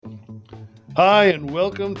Hi, and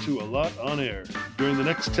welcome to Allot On Air. During the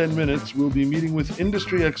next 10 minutes, we'll be meeting with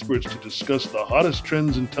industry experts to discuss the hottest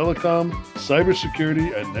trends in telecom,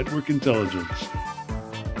 cybersecurity, and network intelligence.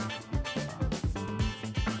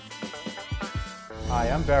 Hi,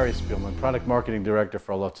 I'm Barry Spielman, Product Marketing Director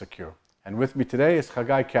for Allot Secure. And with me today is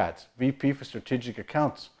Chagai Katz, VP for Strategic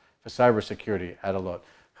Accounts for Cybersecurity at Allot.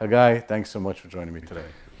 Chagai, thanks so much for joining me today.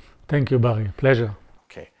 Thank you, Barry. Pleasure.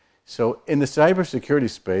 Okay, so in the cybersecurity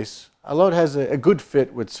space, Allot has a good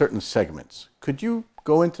fit with certain segments. Could you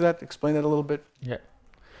go into that, explain that a little bit? Yeah.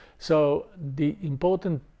 So the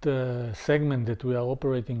important segment that we are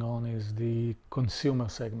operating on is the consumer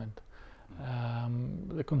segment.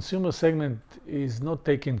 The consumer segment is not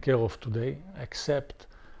taken care of today, except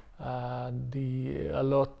the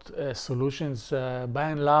Allot solutions. By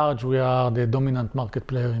and large, we are the dominant market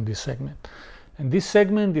player in this segment. And this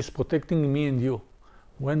segment is protecting me and you.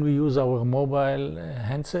 When we use our mobile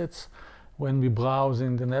handsets, when we browse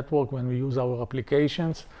in the network, when we use our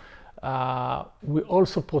applications, we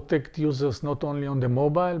also protect users not only on the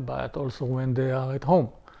mobile, but also when they are at home.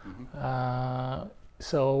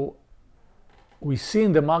 So we see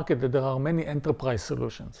in the market that there are many enterprise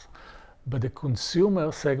solutions, but the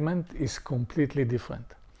consumer segment is completely different.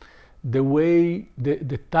 The way,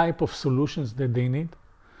 the type of solutions that they need,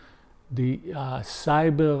 the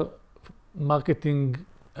cyber marketing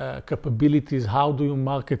capabilities, how do you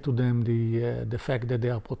market to them the fact that they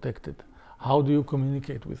are protected? How do you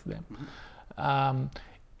communicate with them?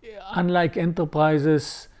 Unlike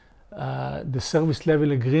enterprises, the service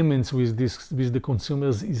level agreements with the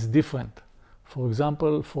consumers is different. For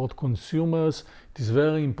example, for consumers, it is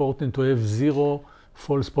very important to have zero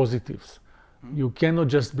false positives. You cannot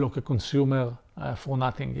just block a consumer for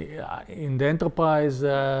nothing. In the enterprise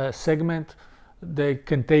segment, they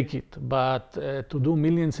can take it, but to do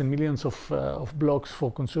millions and millions of blocks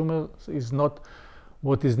for consumers is not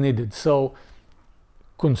what is needed. So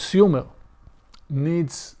consumer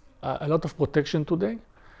needs a lot of protection today,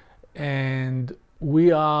 and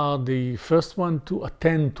we are the first one to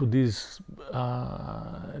attend to these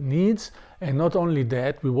needs. And not only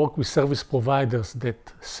that, we work with service providers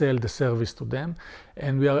that sell the service to them,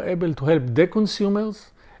 and we are able to help the consumers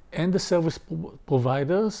and the service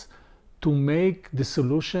providers to make the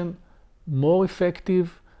solution more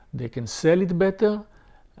effective. They can sell it better,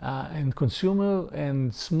 and consumer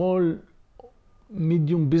and small,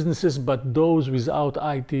 medium businesses, but those without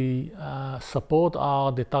IT support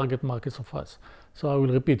are the target markets of us. So I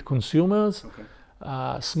will repeat, consumers,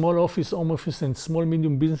 small office, home office, and small,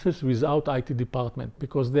 medium businesses without IT department,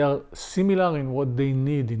 because they are similar in what they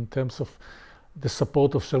need in terms of the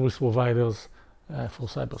support of service providers for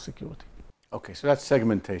cybersecurity. Okay, so that's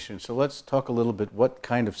segmentation. So let's talk a little bit what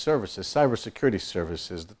kind of services, cybersecurity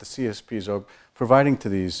services, that the CSPs are providing to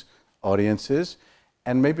these audiences,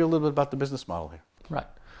 and maybe a little bit about the business model here. Right.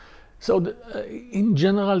 So in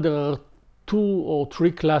general, there are two or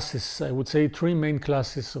three classes, I would say three main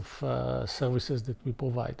classes of services that we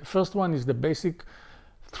provide. The first one is the basic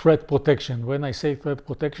threat protection. When I say threat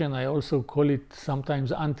protection, I also call it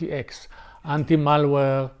sometimes anti-X,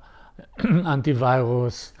 anti-malware,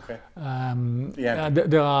 antivirus. Okay.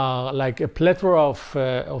 There are like a plethora of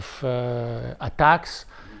attacks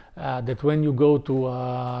that when you go to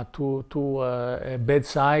a bad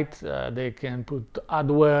site, they can put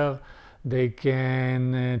adware, they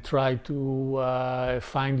can try to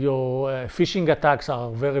find your phishing attacks are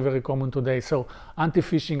very, very common today. So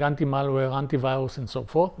anti-phishing, anti-malware, antivirus, and so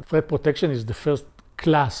forth. Threat protection is the first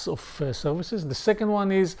class of services. The second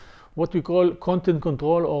one is what we call content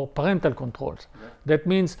control or parental controls. Yeah. That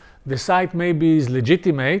means the site maybe is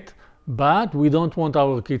legitimate, but we don't want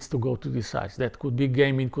our kids to go to these sites. That could be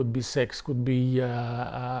gaming, could be sex, could be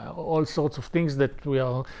all sorts of things that we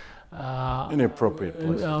are inappropriate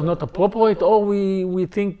places. Not appropriate, or we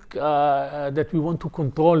think that we want to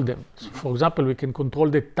control them. So for example, we can control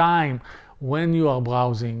the time when you are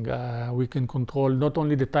browsing. We can control not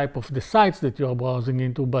only the type of the sites that you are browsing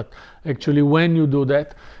into, but actually when you do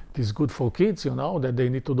that. It is good for kids, you know, that they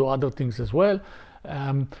need to do other things as well.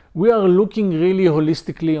 We are looking really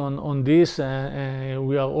holistically on this.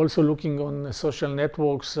 We are also looking on social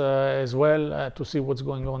networks as well to see what's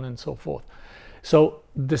going on and so forth. So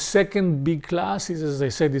the second big class is, as I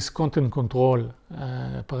said, is content control,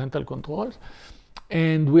 parental controls.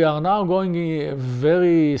 And we are now going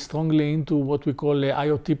very strongly into what we call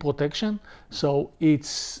IoT protection. So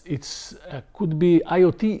it's could be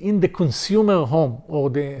IoT in the consumer home or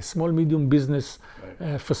the small medium business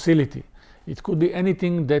facility. It could be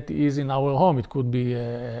anything that is in our home. It could be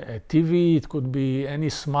a TV, it could be any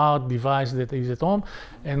smart device that is at home.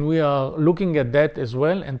 And we are looking at that as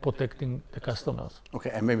well and protecting the customers.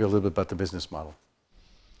 Okay, and maybe a little bit about the business model.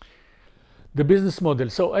 The business model.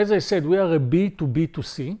 So as I said, we are a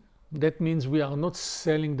B2B2C. That means we are not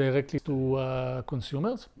selling directly to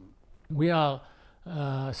consumers. We are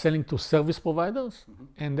selling to service providers,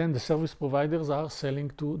 and then the service providers are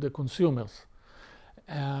selling to the consumers.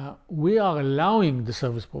 We are allowing the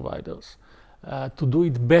service providers to do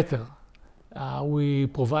it better. We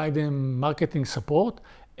provide them marketing support,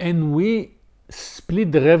 and we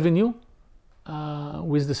split the revenue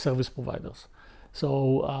with the service providers.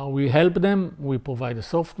 So we help them, we provide the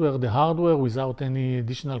software, the hardware without any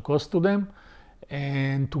additional cost to them.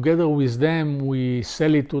 And together with them, we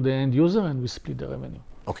sell it to the end user and we split the revenue.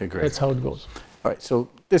 Okay, great. That's how it goes. All right, so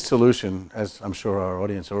this solution, as I'm sure our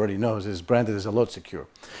audience already knows, is branded as Allot Secure.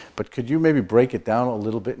 But could you maybe break it down a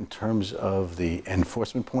little bit in terms of the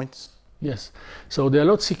enforcement points? Yes. So the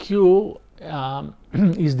Allot Secure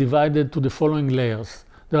is divided to the following layers.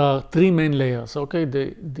 There are three main layers. Okay,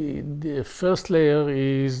 the first layer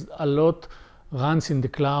is Allot runs in the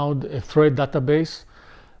cloud a threat database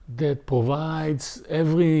that provides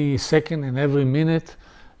every second and every minute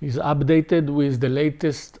is updated with the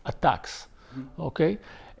latest attacks. Okay,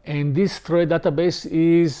 and this threat database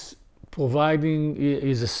is providing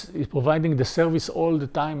the service all the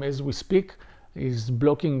time as we speak, is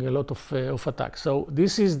blocking a lot of attacks. So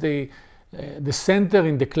this is the center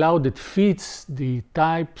in the cloud that fits the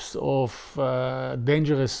types of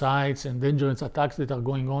dangerous sites and dangerous attacks that are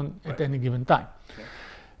going on at any given time. Okay.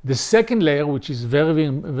 The second layer, which is very,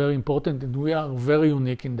 very important, and we are very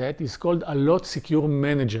unique in that, is called Allot Secure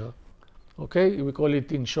Manager. Okay, we call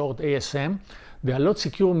it in short ASM. The Allot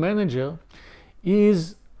Secure Manager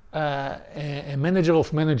is a manager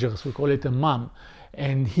of managers. We call it a MAM,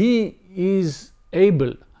 and he is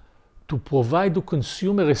able to provide to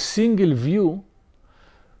consumer a single view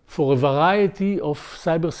for a variety of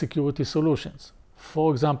cybersecurity solutions.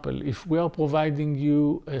 For example, if we are providing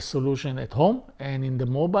you a solution at home and in the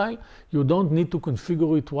mobile, you don't need to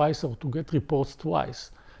configure it twice or to get reports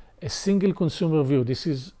twice. A single consumer view. This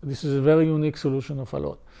is a very unique solution of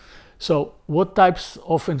Allot. So what types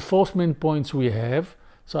of enforcement points we have?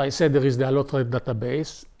 So I said there is the Allot Threat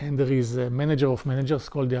Database, and there is a manager of managers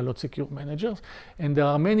called the Allot Secure Managers, and there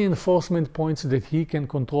are many enforcement points that he can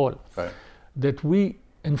control, that we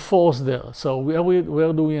enforce there. So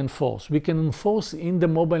where do we enforce? We can enforce in the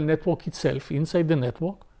mobile network itself, inside the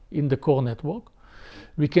network, in the core network.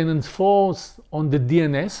 We can enforce on the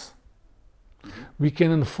DNS. We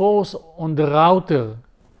can enforce on the router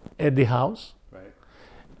at the house.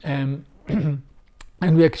 And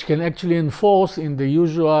we can actually enforce in the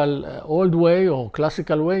usual old way or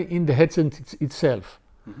classical way in the headset itself.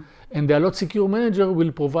 And the Allot Secure Manager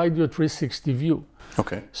will provide you a 360 view.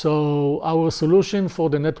 Okay. So our solution for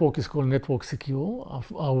the network is called Network Secure.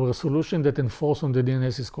 Our solution that enforces on the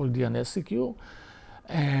DNS is called DNS Secure.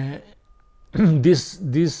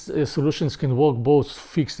 These solutions can work both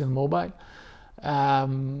fixed and mobile. The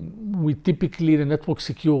Network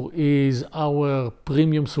Secure is our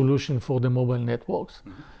premium solution for the mobile networks.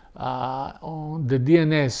 The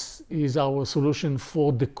DNS is our solution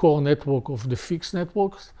for the core network of the fixed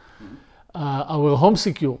networks. Our Home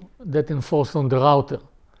Secure that enforced on the router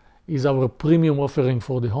is our premium offering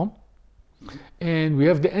for the home. And we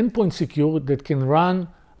have the Endpoint Secure that can run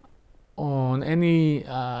on any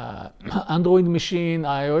Android machine,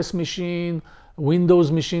 iOS machine,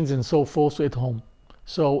 Windows machines, and so forth at home.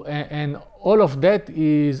 So, and all of that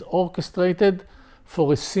is orchestrated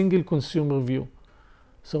for a single consumer view.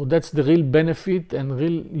 So that's the real benefit and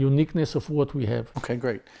real uniqueness of what we have. Okay,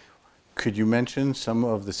 great. Could you mention some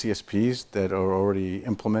of the CSPs that are already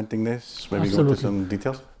implementing this? Maybe go into some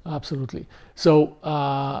details? Absolutely. So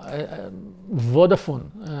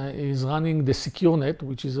Vodafone is running the SecureNet,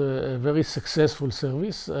 which is a very successful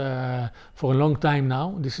service for a long time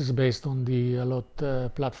now. This is based on the Allot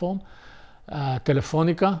platform.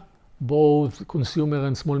 Telefonica, both consumer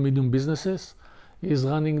and small medium businesses, is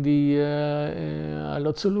running the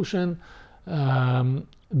Allot solution.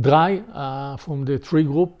 Drei from the Tree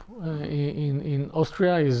Group in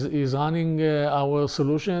Austria is running our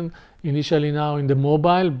solution, initially now in the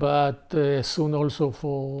mobile, but soon also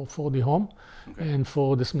for the home and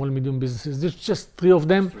for the small medium businesses. There's just three of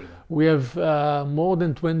them. We have more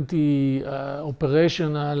than 20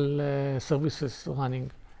 operational services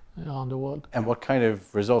running around the world. And what kind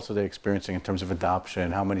of results are they experiencing in terms of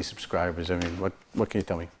adoption? How many subscribers? I mean, what can you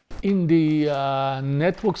tell me? In the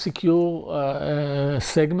network secure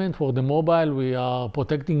segment for the mobile, we are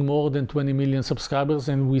protecting more than 20 million subscribers,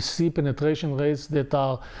 and we see penetration rates that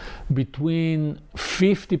are between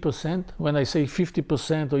 50%. When I say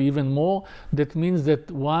 50% or even more, that means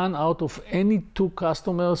that 1 out of any 2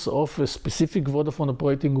 customers of a specific Vodafone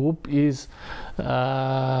operating group is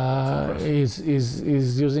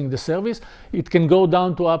using the service. It can go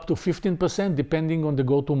down to up to 15% depending on the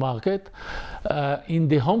go-to market. In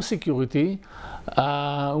the home security,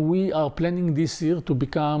 we are planning this year to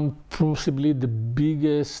become possibly the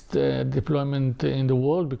biggest deployment in the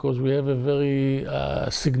world, because we have a very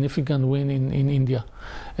significant win in India.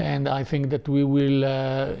 And I think that we will,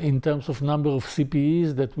 in terms of number of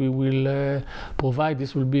CPEs that we will provide,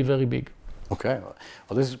 this will be very big. Okay, well,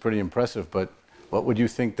 this is pretty impressive, but what would you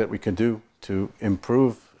think that we can do to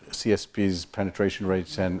improve CSP's penetration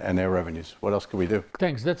rates and their revenues? What else can we do?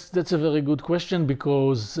 Thanks. That's a very good question,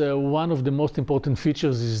 because one of the most important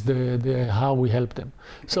features is the how we help them.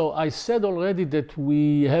 So I said already that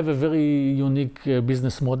we have a very unique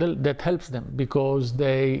business model that helps them, because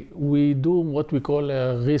we do what we call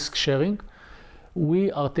risk sharing.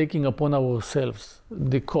 We are taking upon ourselves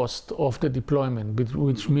the cost of the deployment,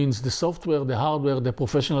 which means the software, the hardware, the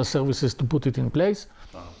professional services to put it in place.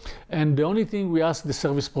 And the only thing we ask the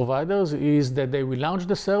service providers is that they will launch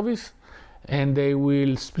the service and they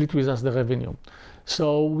will split with us the revenue.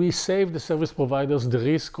 So we save the service providers the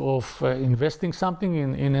risk of investing something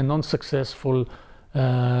in a non-successful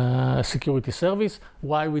security service.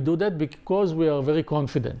 Why we do that? Because we are very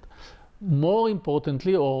confident. More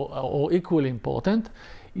importantly, or equally important,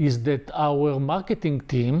 is that our marketing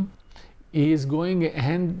team is going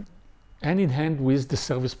hand in hand with the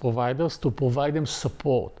service providers to provide them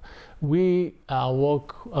support. We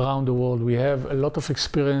work around the world. We have a lot of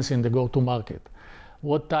experience in the go-to-market.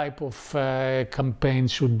 What type of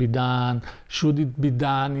campaigns should be done? Should it be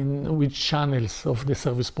done in which channels of the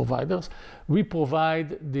service providers? We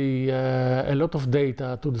provide a lot of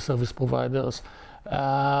data to the service providers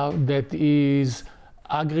that is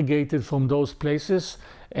aggregated from those places,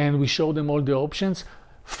 and we show them all the options.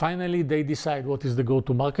 Finally, they decide what is the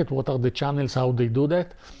go-to-market, what are the channels, how they do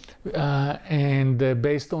that. And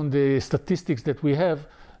based on the statistics that we have,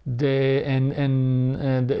 they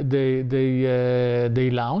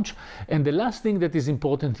launch. And the last thing that is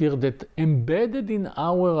important here, that embedded in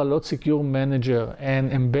our Allot Secure Manager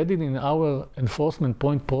and embedded in our enforcement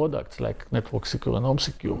point products like Network Secure and Home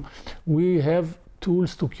Secure, we have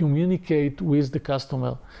tools to communicate with the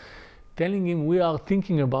customer, telling him we are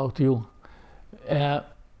thinking about you.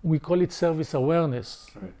 We call it service awareness.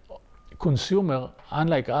 Right. Consumer,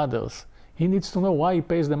 unlike others, he needs to know why he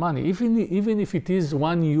pays the money. Even if it is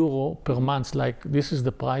 €1 per month, like this is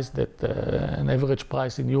the price that an average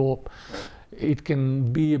price in Europe, it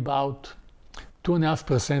can be about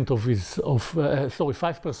 2.5% of his,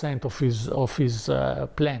 5% of his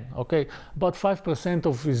plan. Okay, about 5%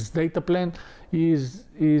 of his data plan is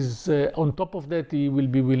on top of that. He will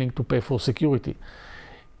be willing to pay for security.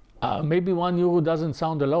 Maybe €1 doesn't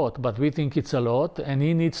sound a lot, but we think it's a lot, and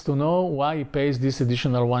he needs to know why he pays this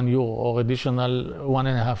additional €1 or additional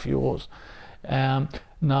 €1.5.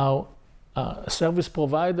 Now, service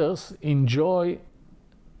providers enjoy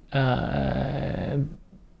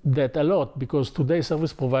that a lot, because today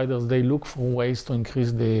service providers, they look for ways to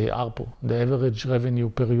increase the ARPU, the average revenue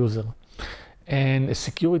per user. And a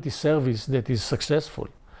security service that is successful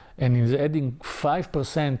and is adding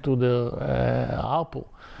 5% to the ARPU,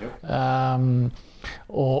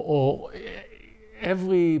 or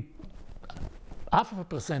every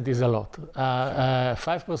 0.5% is a lot.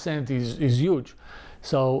 5% is huge.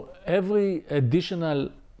 So every additional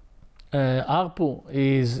ARPU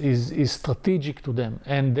is strategic to them,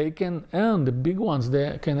 and they can earn, the big ones,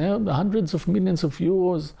 they can earn hundreds of millions of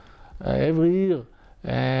euros every year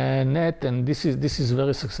net, and this is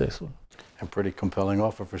very successful. A pretty compelling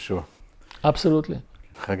offer for sure. Absolutely.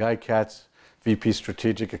 Haggai Katz, VP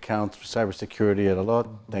Strategic Accounts for Cybersecurity at Allot.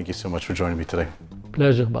 Thank you so much for joining me today.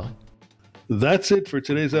 Pleasure, Barry. That's it for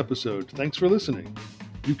today's episode. Thanks for listening.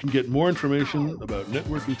 You can get more information about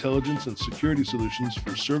network intelligence and security solutions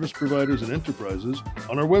for service providers and enterprises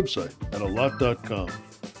on our website at allot.com.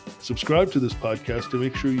 Subscribe to this podcast to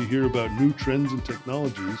make sure you hear about new trends and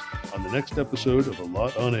technologies on the next episode of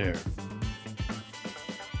Allot On Air.